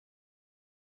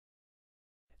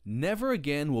Never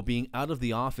again will being out of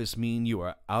the office mean you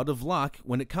are out of luck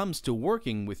when it comes to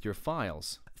working with your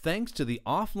files. Thanks to the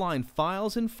offline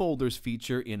files and folders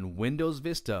feature in Windows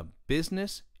Vista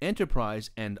Business, Enterprise,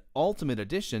 and Ultimate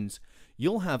editions,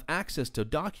 you'll have access to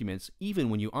documents even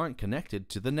when you aren't connected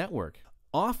to the network.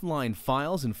 Offline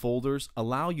files and folders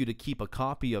allow you to keep a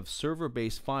copy of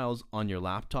server-based files on your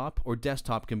laptop or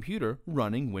desktop computer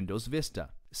running Windows Vista.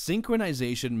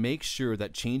 Synchronization makes sure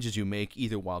that changes you make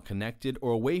either while connected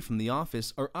or away from the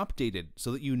office are updated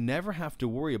so that you never have to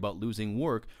worry about losing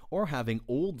work or having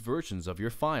old versions of your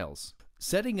files.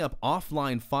 Setting up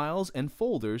offline files and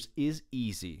folders is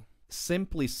easy.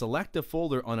 Simply select a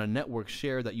folder on a network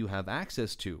share that you have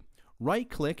access to.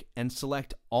 Right-click and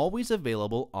select Always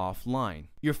Available Offline.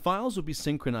 Your files will be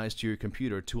synchronized to your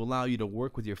computer to allow you to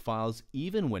work with your files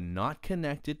even when not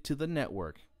connected to the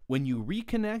network. When you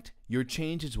reconnect, your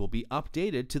changes will be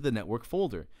updated to the network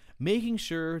folder, making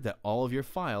sure that all of your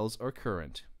files are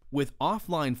current. With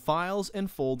offline files and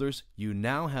folders, you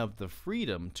now have the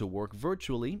freedom to work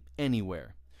virtually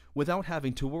anywhere, without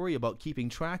having to worry about keeping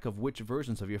track of which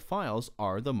versions of your files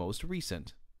are the most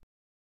recent.